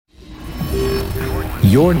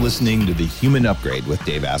You're listening to The Human Upgrade with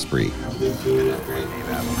Dave Asprey,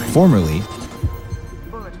 formerly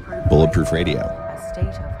Bulletproof Radio. A state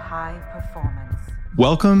of high performance.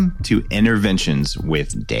 Welcome to Interventions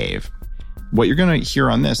with Dave. What you're going to hear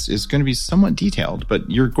on this is going to be somewhat detailed, but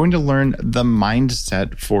you're going to learn the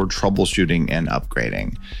mindset for troubleshooting and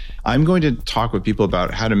upgrading. I'm going to talk with people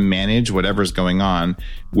about how to manage whatever's going on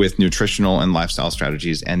with nutritional and lifestyle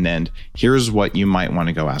strategies. And then here's what you might want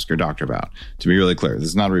to go ask your doctor about. To be really clear, this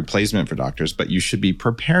is not a replacement for doctors, but you should be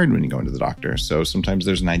prepared when you go into the doctor. So sometimes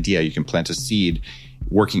there's an idea, you can plant a seed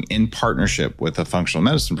working in partnership with a functional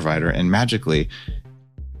medicine provider, and magically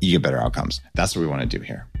you get better outcomes. That's what we want to do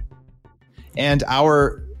here. And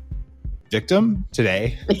our victim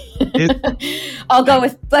today is...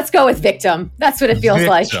 let's go with victim. That's what it feels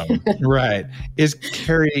like. Right. Is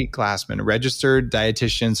Keri Glassman, a registered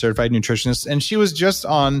dietitian, certified nutritionist. And she was just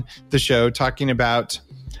on the show talking about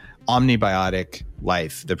Omnibiotic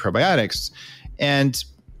Life, the probiotics. And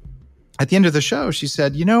at the end of the show, she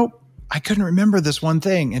said, I couldn't remember this one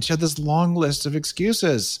thing. And she had this long list of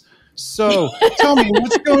excuses. So tell me,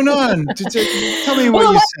 what's going on? Tell me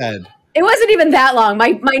what you said. It wasn't even that long.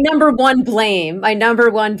 My number one blame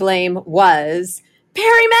was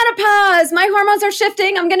perimenopause. My hormones are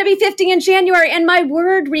shifting. I'm going to be 50 in January. And my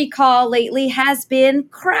word recall lately has been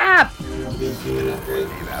crap.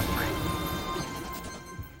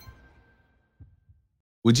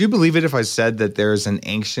 Would you believe it if I said that there's an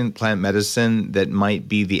ancient plant medicine that might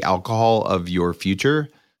be the alcohol of your future?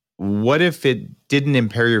 What if it didn't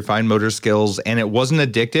impair your fine motor skills and it wasn't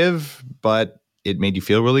addictive, but it made you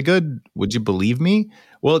feel really good? Would you believe me?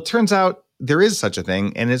 Well, it turns out there is such a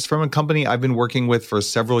thing, and it's from a company I've been working with for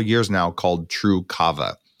several years now called True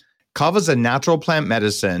Kava. Kava is a natural plant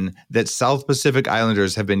medicine that South Pacific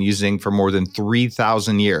Islanders have been using for more than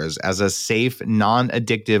 3,000 years as a safe,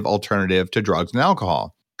 non-addictive alternative to drugs and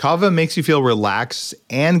alcohol. Kava makes you feel relaxed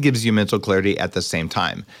and gives you mental clarity at the same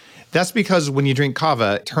time. That's because when you drink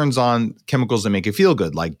kava, it turns on chemicals that make you feel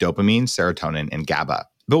good, like dopamine, serotonin, and GABA.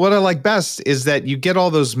 But what I like best is that you get all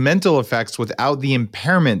those mental effects without the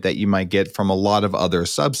impairment that you might get from a lot of other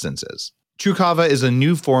substances. True Kava is a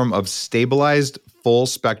new form of stabilized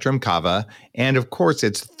full-spectrum kava, and of course,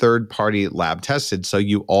 it's third-party lab tested, so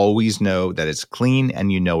you always know that it's clean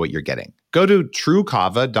and you know what you're getting. Go to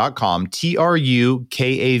truekava.com,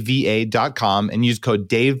 TRUKAVA.com, and use code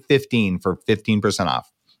DAVE15 for 15% off.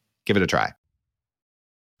 Give it a try.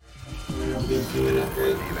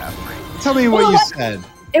 Tell me what you said.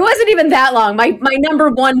 It wasn't even that long. My number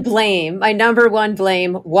one blame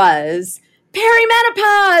was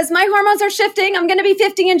perimenopause. My hormones are shifting. I'm going to be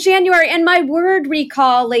 50 in January. And my word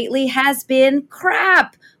recall lately has been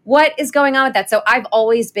crap. What is going on with that? So I've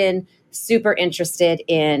always been super interested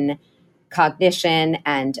in cognition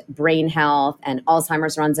and brain health, and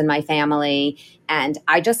Alzheimer's runs in my family. And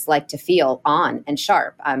I just like to feel on and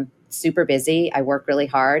sharp. I'm super busy. I work really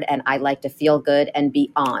hard, and I like to feel good and be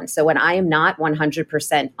on. So when I am not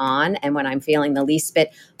 100% on, and when I'm feeling the least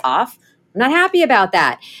bit off, I'm not happy about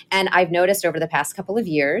that. And I've noticed over the past couple of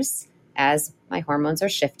years, as my hormones are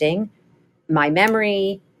shifting, my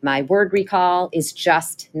memory, my word recall is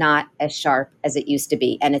just not as sharp as it used to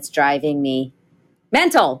be. And it's driving me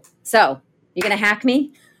mental. So you're going to hack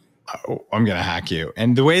me? Oh, I'm going to hack you.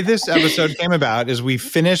 And the way this episode came about is we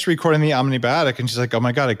finished recording the Omnibiotic, and she's like, oh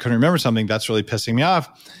my God, I couldn't remember something. That's really pissing me off.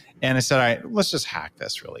 And I said, all right, let's just hack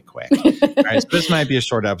this really quick. All right, so this might be a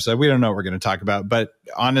short episode. We don't know what we're going to talk about. But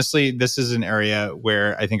honestly, this is an area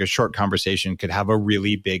where I think a short conversation could have a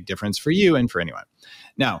really big difference for you and for anyone.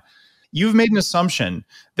 Now, you've made an assumption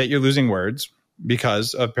that you're losing words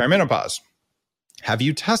because of perimenopause. Have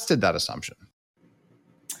you tested that assumption?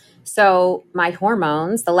 So my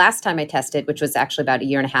hormones, the last time I tested, which was actually about a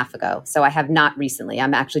year and a half ago. So I have not recently.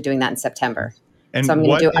 I'm actually doing that in September. And so I'm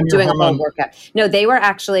doing a whole workup. No, they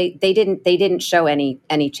didn't show any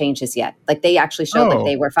changes yet. Like they actually showed that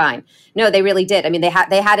they were fine. No, they really did. I mean,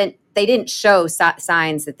 they didn't show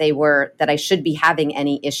signs that I should be having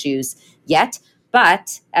any issues yet.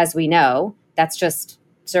 But as we know, that's just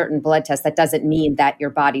certain blood tests. That doesn't mean that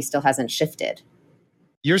your body still hasn't shifted.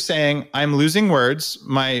 You're saying I'm losing words.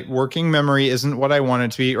 My working memory isn't what I want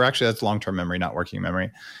it to be. Or actually, that's long-term memory, not working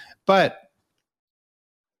memory. But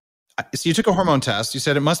so you took a hormone test. You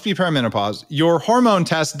said it must be perimenopause. Your hormone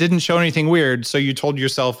test didn't show anything weird. So you told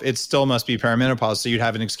yourself it still must be perimenopause. So you'd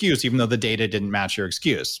have an excuse, even though the data didn't match your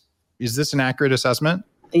excuse. Is this an accurate assessment?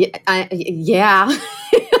 Yeah.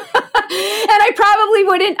 And I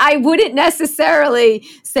I wouldn't necessarily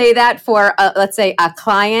say that for, let's say, a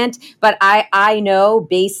client, but I know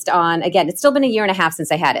based on, again, it's still been a year and a half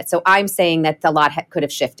since I had it. So I'm saying that a lot could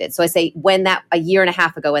have shifted. So I say a year and a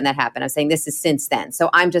half ago when that happened, I'm saying this is since then. So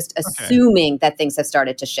I'm just assuming that things have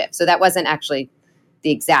started to shift. So that wasn't actually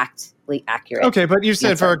the exactly accurate. Okay, but you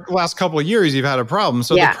said for the last couple of years you've had a problem.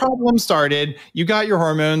 So the problem started, you got your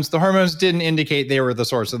hormones. The hormones didn't indicate they were the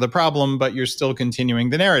source of the problem, but you're still continuing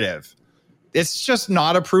the narrative. It's just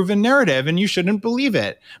not a proven narrative, and you shouldn't believe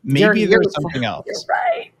it. Maybe there's something else.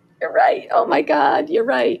 You're right. Oh my God, you're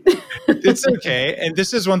right. It's okay. And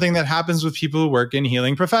this is one thing that happens with people who work in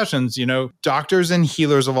healing professions. You know, doctors and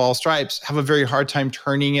healers of all stripes have a very hard time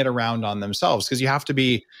turning it around on themselves because you have to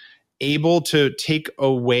be able to take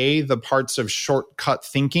away the parts of shortcut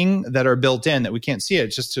thinking that are built in that we can't see it.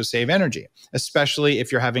 It's just to save energy, especially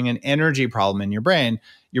if you're having an energy problem in your brain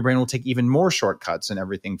will take even more shortcuts and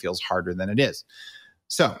everything feels harder than it is.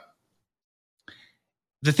 So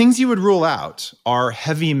the things you would rule out are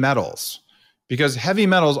heavy metals, because heavy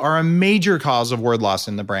metals are a major cause of word loss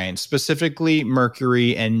in the brain, specifically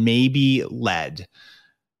mercury and maybe lead.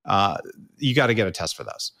 You got to get a test for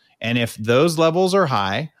those. And if those levels are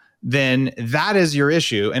high, then that is your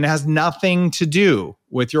issue and it has nothing to do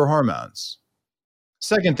with your hormones.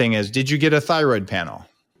 Second thing is, did you get a thyroid panel?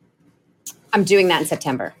 I'm doing that in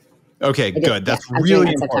September. Okay, good. That's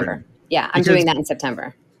really important. Yeah, I'm doing that in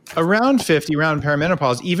September. Around 50, around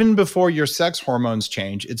perimenopause, even before your sex hormones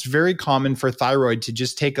change, it's very common for thyroid to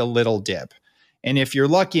just take a little dip. And if you're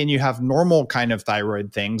lucky and you have normal kind of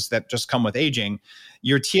thyroid things that just come with aging,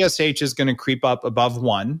 your TSH is going to creep up above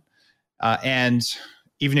 1. And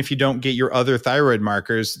even if you don't get your other thyroid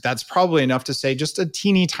markers, that's probably enough to say just a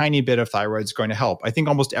teeny tiny bit of thyroid is going to help. I think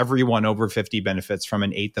almost everyone over 50 benefits from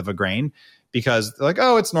 1/8 of a grain because they're like,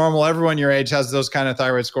 oh, it's normal. Everyone your age has those kind of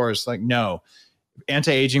thyroid scores. Like, no.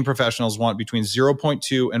 Anti-aging professionals want between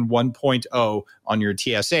 0.2 and 1.0 on your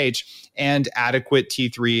TSH and adequate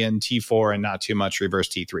T3 and T4 and not too much reverse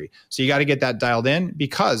T3. So you got to get that dialed in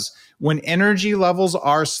because when energy levels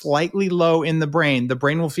are slightly low in the brain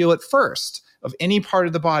will feel it first of any part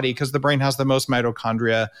of the body because the brain has the most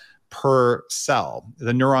mitochondria per cell.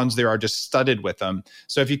 The neurons there are just studded with them.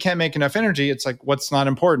 So if you can't make enough energy, it's like, what's not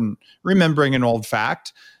important? Remembering an old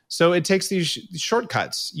fact. So it takes these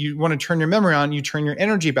shortcuts. You want to turn your memory on, you turn your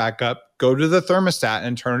energy back up, go to the thermostat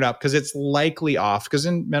and turn it up because it's likely off because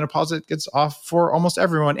in menopause, it gets off for almost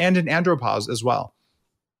everyone and in andropause as well.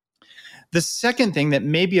 The second thing that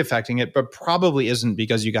may be affecting it, but probably isn't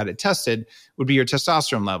because you got it tested, would be your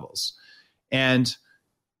testosterone levels. And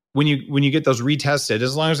when you get those retested,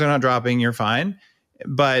 as long as they're not dropping, you're fine.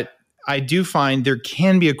 But I do find there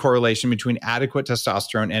can be a correlation between adequate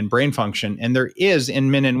testosterone and brain function. And there is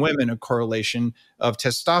in men and women a correlation of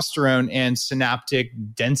testosterone and synaptic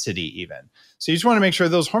density even. So you just want to make sure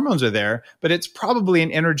those hormones are there, but it's probably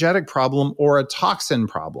an energetic problem or a toxin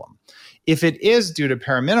problem. If it is due to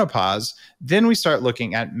perimenopause, then we start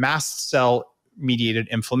looking at mast cell mediated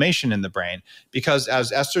inflammation in the brain, because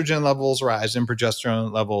as estrogen levels rise and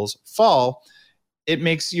progesterone levels fall, it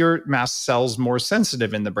makes your mast cells more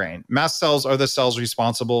sensitive in the brain. Mast cells are the cells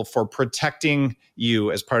responsible for protecting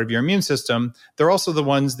you as part of your immune system. They're also the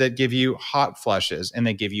ones that give you hot flushes and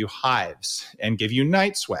they give you hives and give you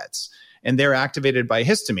night sweats. And they're activated by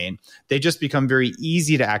histamine. They just become very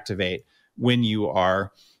easy to activate when you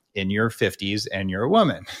are in your 50s and you're a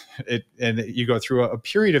woman. And you go through a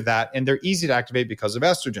period of that, and they're easy to activate because of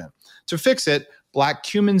estrogen. To fix it, black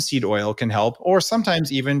cumin seed oil can help, or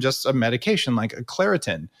sometimes even just a medication like a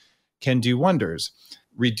Claritin can do wonders.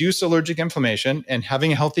 Reduce allergic inflammation, and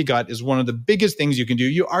having a healthy gut is one of the biggest things you can do.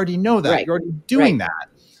 You already know that. Right. You're already doing that.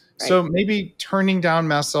 Right. So maybe turning down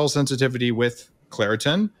mast cell sensitivity with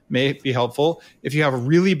Claritin may be helpful. If you have a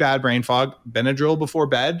really bad brain fog, Benadryl before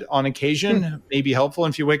bed on occasion may be helpful.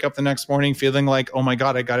 And if you wake up the next morning feeling like, oh my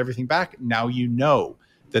God, I got everything back, now you know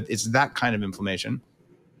that it's that kind of inflammation.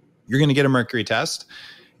 You're going to get a mercury test,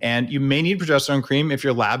 and you may need progesterone cream if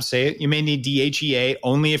your labs say it. You may need DHEA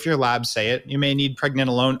only if your labs say it. You may need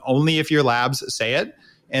pregnenolone only if your labs say it.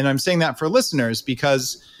 And I'm saying that for listeners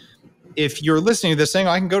because if you're listening to this saying,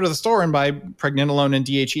 I can go to the store and buy pregnenolone and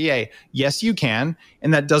DHEA. Yes, you can.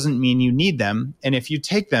 And that doesn't mean you need them. And if you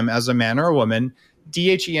take them as a man or a woman,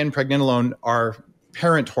 DHEA and pregnenolone are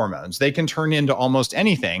parent hormones. They can turn into almost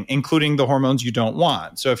anything, including the hormones you don't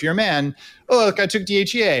want. So if you're a man, oh, look, I took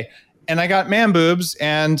DHEA and I got man boobs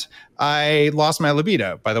and I lost my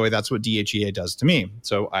libido. By the way, that's what DHEA does to me.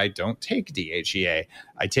 So I don't take DHEA.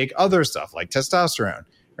 I take other stuff like testosterone.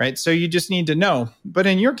 Right? So you just need to know. But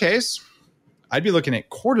in your case, I'd be looking at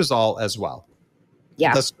cortisol as well.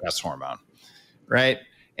 Yeah. The stress hormone. right?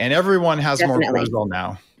 And everyone has Definitely. more cortisol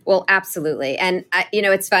now. Well, absolutely. And,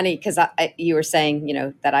 it's funny because you were saying,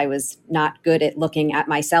 that I was not good at looking at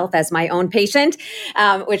myself as my own patient,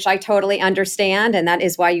 which I totally understand. And that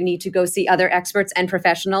is why you need to go see other experts and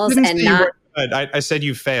professionals and not. I said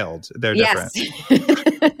you failed. They're yes.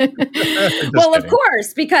 different. Well, of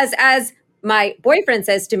course, because as my boyfriend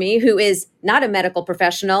says to me, who is not a medical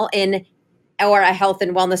professional or a health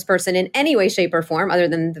and wellness person in any way, shape, or form, other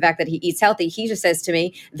than the fact that he eats healthy, he just says to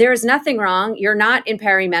me, there's nothing wrong. You're not in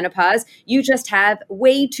perimenopause. You just have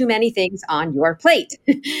way too many things on your plate.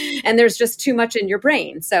 And there's just too much in your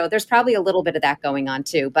brain. So there's probably a little bit of that going on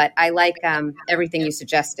too. But I like everything you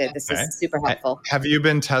suggested. This is super helpful. Have you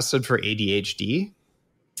been tested for ADHD?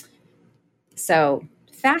 So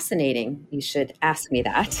fascinating. You should ask me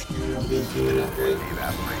that.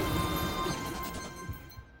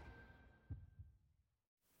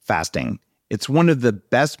 Fasting. It's one of the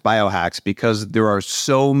best biohacks because there are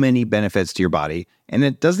so many benefits to your body, and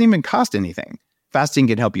it doesn't even cost anything. Fasting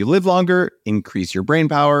can help you live longer, increase your brain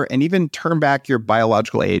power, and even turn back your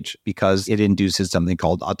biological age because it induces something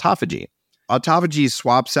called autophagy. Autophagy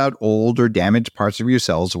swaps out old or damaged parts of your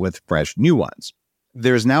cells with fresh new ones.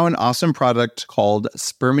 There's now an awesome product called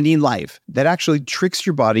Spermidine Life that actually tricks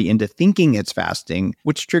your body into thinking it's fasting,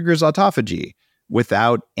 which triggers autophagy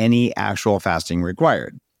without any actual fasting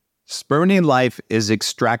required. Spermidine Life is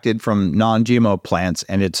extracted from non-GMO plants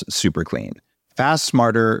and it's super clean. Fast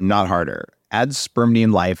smarter, not harder. Add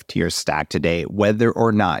Spermidine Life to your stack today, whether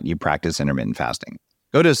or not you practice intermittent fasting.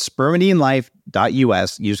 Go to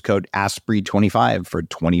spermidinelife.us, use code ASPREY25 for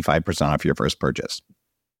 25% off your first purchase.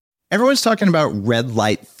 Everyone's talking about red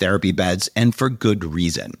light therapy beds, and for good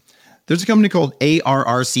reason. There's a company called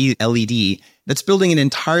ARRC LED that's building an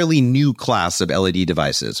entirely new class of LED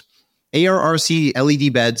devices. ARRC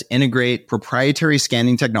LED beds integrate proprietary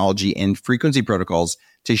scanning technology and frequency protocols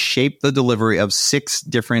to shape the delivery of 6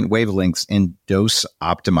 different wavelengths in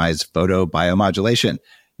dose-optimized photobiomodulation.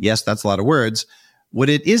 Yes, that's a lot of words. What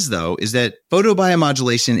it is, though, is that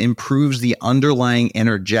photobiomodulation improves the underlying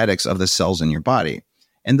energetics of the cells in your body.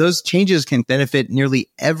 And those changes can benefit nearly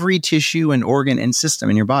every tissue and organ and system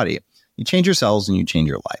in your body. You change your cells and you change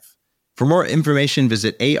your life. For more information,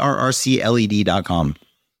 visit arrcled.com.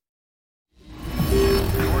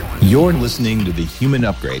 You're listening to The Human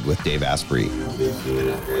Upgrade with Dave Asprey.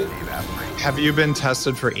 Have you been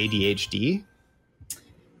tested for ADHD?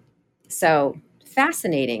 So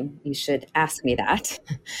fascinating. You should ask me that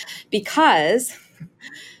because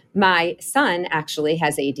my son actually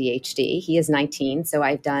has ADHD. He is 19. So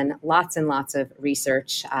I've done lots and lots of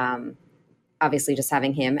research, obviously just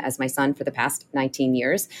having him as my son for the past 19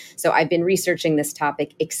 years. So I've been researching this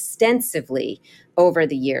topic extensively over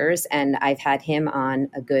the years, and I've had him on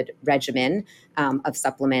a good regimen of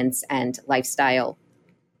supplements and lifestyle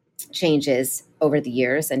changes over the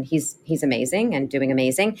years, and he's amazing and doing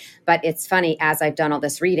amazing. But it's funny, as I've done all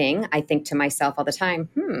this reading, I think to myself all the time,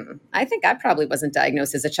 I think I probably wasn't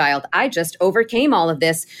diagnosed as a child. I just overcame all of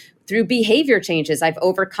this through behavior changes. I've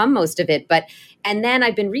overcome most of it. And then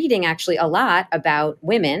I've been reading actually a lot about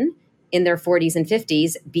women in their 40s and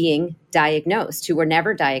 50s being diagnosed, who were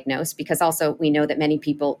never diagnosed, because also we know that many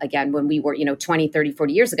people, again, when we were, 20, 30,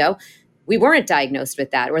 40 years ago, we weren't diagnosed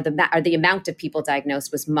with that, or the amount of people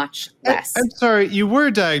diagnosed was much less. I'm sorry, you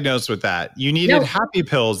were diagnosed with that. You needed happy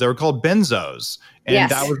pills. They were called benzos.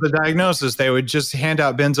 And that was the diagnosis. They would just hand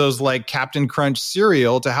out benzos like Captain Crunch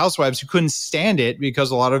cereal to housewives who couldn't stand it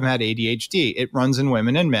because a lot of them had ADHD. It runs in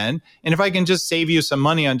women and men. And if I can just save you some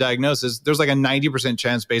money on diagnosis, there's like a 90%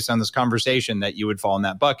 chance based on this conversation that you would fall in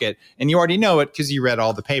that bucket. And you already know it because you read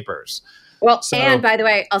all the papers. Well, and by the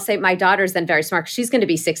way, I'll say my daughter's then very smart. She's going to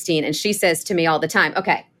be 16 and she says to me all the time,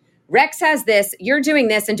 okay, Rex has this, you're doing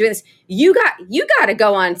this and doing this. You got to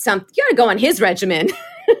go on his regimen.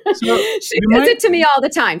 So she does it to me all the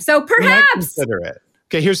time. So perhaps consider it.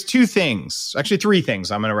 Okay, here's 2 things, actually 3 things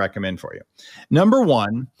I'm going to recommend for you. Number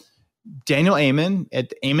 1, Daniel Amen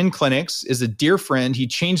at Amen Clinics is a dear friend. He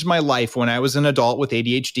changed my life when I was an adult with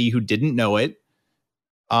ADHD who didn't know it.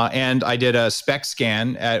 And I did a SPECT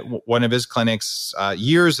scan at one of his clinics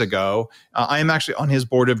years ago. I'm actually on his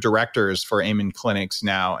board of directors for Amen Clinics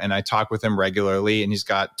now, and I talk with him regularly, and he's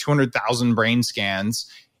got 200,000 brain scans.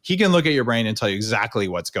 He can look at your brain and tell you exactly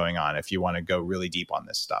what's going on if you want to go really deep on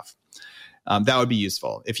this stuff. That would be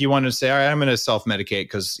useful. If you want to say, all right, I'm going to self-medicate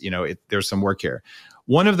because, there's some work here.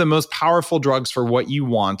 One of the most powerful drugs for what you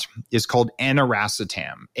want is called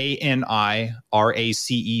aniracetam, ANIRACETAM.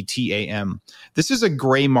 This is a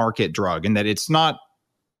gray market drug in that it's not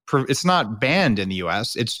banned in the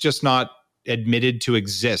US. It's just not admitted to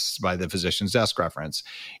exist by the physician's desk reference.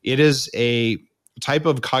 It is a type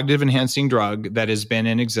of cognitive enhancing drug that has been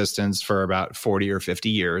in existence for about 40 or 50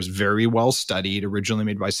 years, very well studied, originally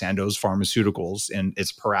made by Sandoz Pharmaceuticals, in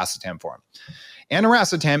its piracetam form.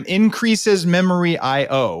 Aniracetam increases memory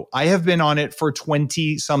I/O. I have been on it for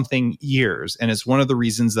 20 something years, and it's one of the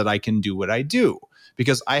reasons that I can do what I do,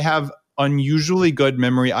 because I have unusually good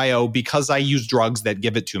memory I/O because I use drugs that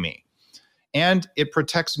give it to me. And it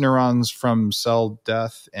protects neurons from cell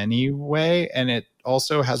death anyway, and it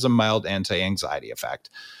also has a mild anti-anxiety effect.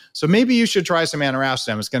 So maybe you should try some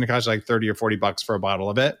aniracetam. It's going to cost like 30 or 40 bucks for a bottle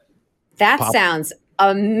of it. That sounds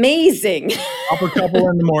amazing. Pop a couple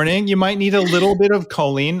in the morning. You might need a little bit of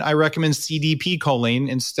choline. I recommend CDP choline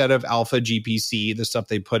instead of alpha GPC, the stuff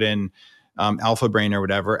they put in Alpha Brain or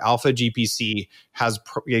whatever. Alpha GPC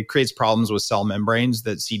it creates problems with cell membranes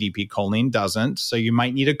that CDP choline doesn't. So you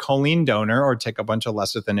might need a choline donor, or take a bunch of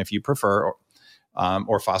lecithin if you prefer, or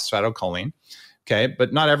phosphatidylcholine. Okay,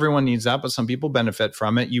 but not everyone needs that, but some people benefit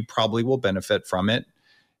from it. You probably will benefit from it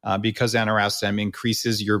because aniracetam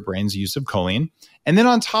increases your brain's use of choline. And then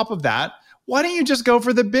on top of that, why don't you just go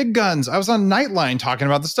for the big guns? I was on Nightline talking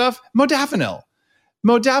about the stuff. Modafinil.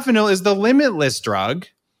 Modafinil is the limitless drug.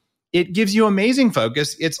 It gives you amazing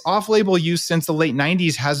focus. Its off-label use since the late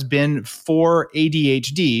 90s has been for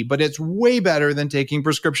ADHD, but it's way better than taking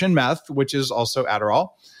prescription meth, which is also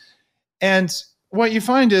Adderall. And what you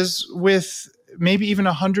find is with maybe even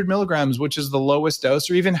 100 milligrams, which is the lowest dose,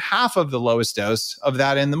 or even half of the lowest dose of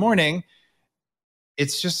that in the morning,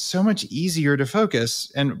 it's just so much easier to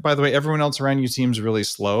focus. And by the way, everyone else around you seems really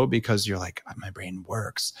slow because you're like, my brain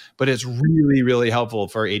works. But it's really, really helpful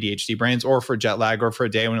for ADHD brains, or for jet lag, or for a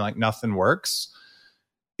day when like nothing works.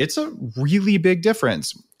 It's a really big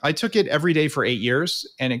difference. I took it every day for 8 years,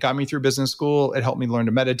 and it got me through business school. It helped me learn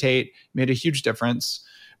to meditate, made a huge difference.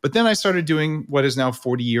 But then I started doing what is now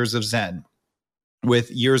 40 years of Zen,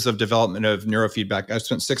 with years of development of neurofeedback. I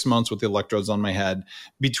spent 6 months with the electrodes on my head.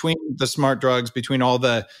 Between the smart drugs, between all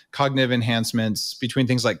the cognitive enhancements, between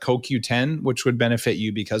things like CoQ10, which would benefit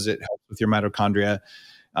you because it helps with your mitochondria,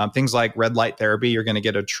 things like red light therapy, you're going to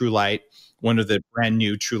get a True Light, one of the brand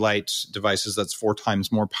new True Light devices that's 4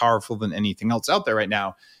 times more powerful than anything else out there right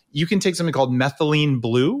now. You can take something called methylene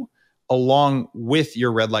blue along with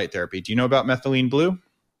your red light therapy. Do you know about methylene blue?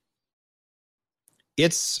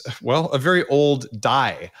 It's, well, a very old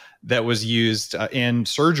dye that was used in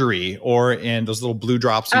surgery, or in those little blue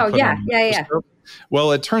drops. Yeah.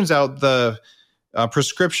 Well, it turns out the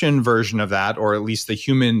prescription version of that, or at least the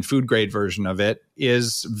human food grade version of it,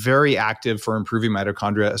 is very active for improving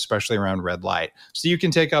mitochondria, especially around red light. So you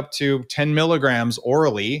can take up to 10 milligrams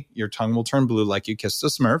orally. Your tongue will turn blue like you kissed a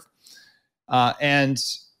Smurf. And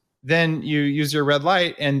then you use your red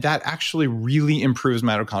light, and that actually really improves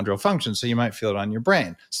mitochondrial function. So you might feel it on your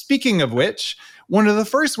brain. Speaking of which, one of the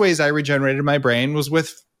first ways I regenerated my brain was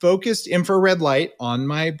with focused infrared light on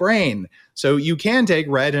my brain. So you can take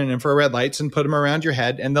red and infrared lights and put them around your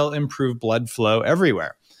head, and they'll improve blood flow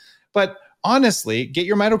everywhere. But honestly, get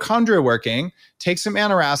your mitochondria working, take some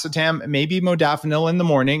aniracetam, maybe modafinil in the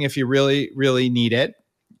morning if you really, really need it.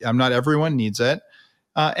 Not everyone needs it.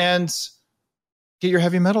 And get your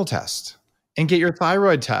heavy metal test, and get your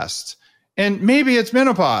thyroid test. And maybe it's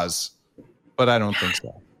menopause, but I don't think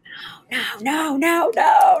so. No.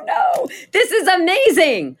 This is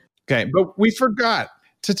amazing. Okay, but we forgot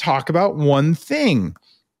to talk about one thing.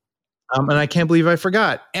 And I can't believe I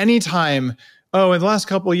forgot. Anytime, in the last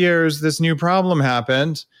couple of years, this new problem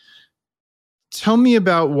happened. Tell me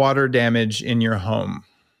about water damage in your home.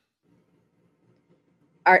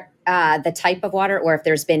 The type of water, or if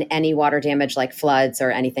there's been any water damage like floods or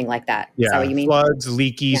anything like that. Yeah, is that what you mean? Floods,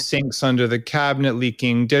 leaky sinks under the cabinet,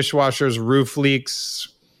 leaking dishwashers, roof leaks.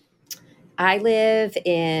 I live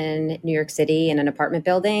in New York City in an apartment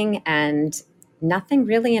building, and nothing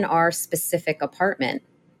really in our specific apartment.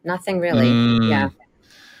 Nothing really. Yeah.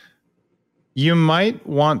 You might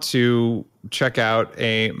want to check out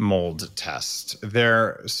a mold test.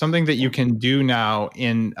 There's something that you can do now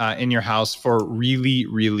in your house for really,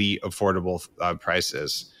 really affordable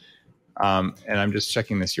prices. And I'm just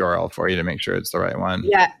checking this URL for you to make sure it's the right one.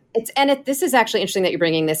 Yeah, this is actually interesting that you're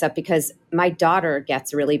bringing this up, because my daughter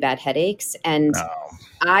gets really bad headaches, and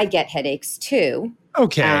I get headaches too.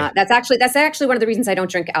 Okay, that's actually one of the reasons I don't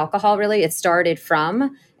drink alcohol. Really, it started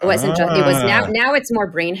from it was now it's more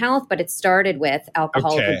brain health, but it started with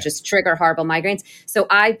alcohol would just trigger horrible migraines. So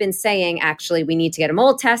I've been saying, actually, we need to get a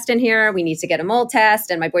mold test in here. We need to get a mold test,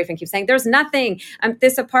 and my boyfriend keeps saying, "There's nothing.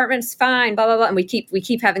 This apartment's fine." Blah blah blah, and we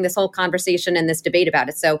keep having this whole conversation and this debate about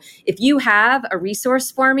it. So if you have a resource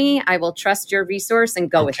for me, I will trust your resource and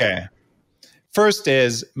go with it. First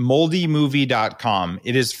is moldymovie.com.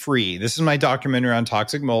 It is free. This is my documentary on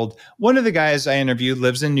toxic mold. One of the guys I interviewed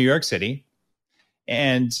lives in New York City,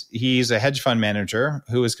 and he's a hedge fund manager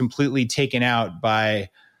who was completely taken out by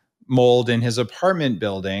mold in his apartment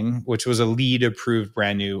building, which was a LEED approved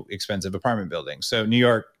brand new expensive apartment building. So New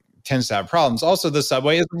York tends to have problems. Also, the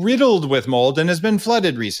subway is riddled with mold and has been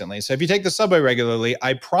flooded recently. So if you take the subway regularly,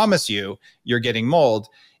 I promise you, you're getting mold.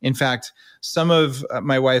 In fact, some of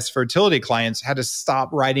my wife's fertility clients had to stop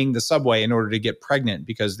riding the subway in order to get pregnant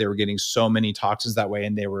because they were getting so many toxins that way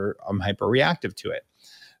and they were hyperreactive to it.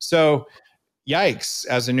 So yikes,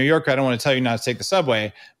 as a New Yorker, I don't want to tell you not to take the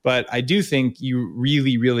subway, but I do think you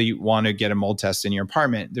really, really want to get a mold test in your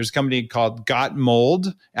apartment. There's a company called Got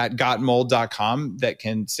Mold at gotmold.com that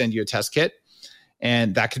can send you a test kit.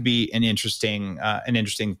 And that could be an interesting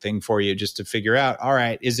thing for you just to figure out, all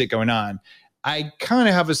right, is it going on? I kind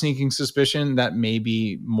of have a sneaking suspicion that may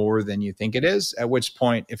be more than you think it is, at which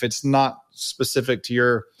point, if it's not specific to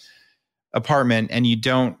your apartment and you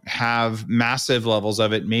don't have massive levels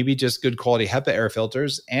of it, maybe just good quality HEPA air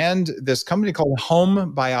filters. And this company called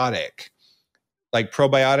Home Biotic, like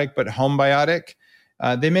probiotic, but home biotic.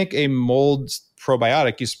 They make a mold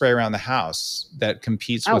probiotic you spray around the house that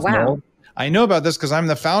competes with mold. I know about this because I'm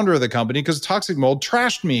the founder of the company because toxic mold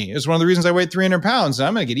trashed me. It's one of the reasons I weighed 300 pounds. And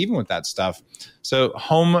I'm going to get even with that stuff. So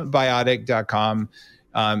homebiotic.com.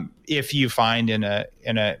 If you find in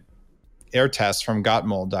a air test from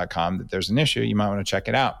gotmold.com that there's an issue, you might want to check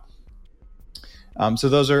it out. So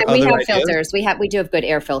those are and we have ideas. Filters. We do have good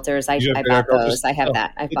air filters. I bought those. I have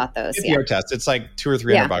that. I've bought those. It's the air test. It's like $200 or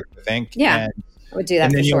 $300, I think. Yeah, and, I would do that.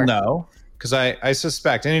 And then for sure. You'll know. Because I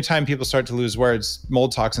suspect anytime people start to lose words,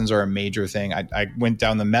 mold toxins are a major thing. I went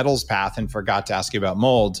down the metals path and forgot to ask you about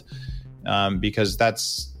mold because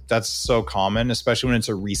that's so common, especially when it's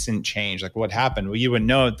a recent change. Like what happened? Well, you would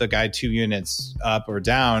know the guy 2 units up or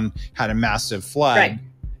down had a massive flood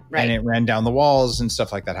right. and it ran down the walls and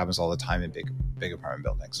stuff like that happens all the time in big apartment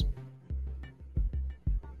buildings.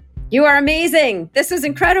 You are amazing. This is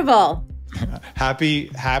incredible. Happy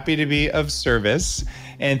to be of service.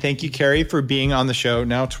 And thank you, Keri, for being on the show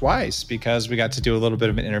now twice because we got to do a little bit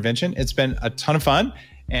of an intervention. It's been a ton of fun,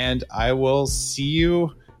 and I will see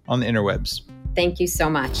you on the interwebs. Thank you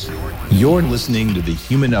so much. You're listening to The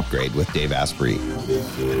Human Upgrade with Dave Asprey.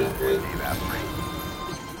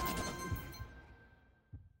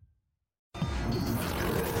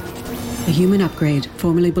 The Human Upgrade,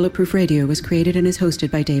 formerly Bulletproof Radio, was created and is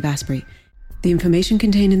hosted by Dave Asprey. The information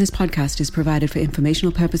contained in this podcast is provided for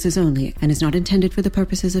informational purposes only and is not intended for the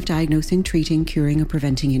purposes of diagnosing, treating, curing, or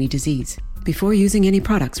preventing any disease. Before using any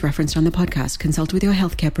products referenced on the podcast, consult with your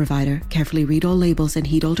healthcare provider, carefully read all labels, and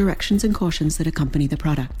heed all directions and cautions that accompany the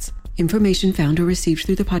products. Information found or received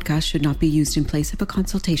through the podcast should not be used in place of a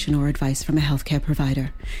consultation or advice from a healthcare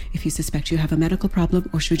provider. If you suspect you have a medical problem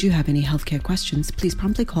or should you have any healthcare questions, please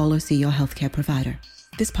promptly call or see your healthcare provider.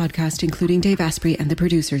 This podcast, including Dave Asprey and the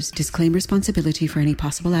producers, disclaim responsibility for any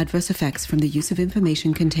possible adverse effects from the use of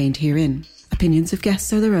information contained herein. Opinions of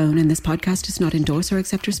guests are their own, and this podcast does not endorse or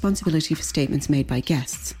accept responsibility for statements made by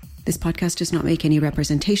guests. This podcast does not make any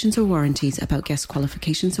representations or warranties about guest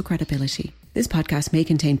qualifications or credibility. This podcast may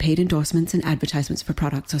contain paid endorsements and advertisements for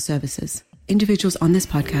products or services. Individuals on this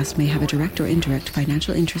podcast may have a direct or indirect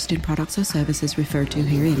financial interest in products or services referred to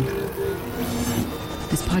herein.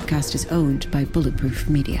 This podcast is owned by Bulletproof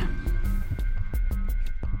Media.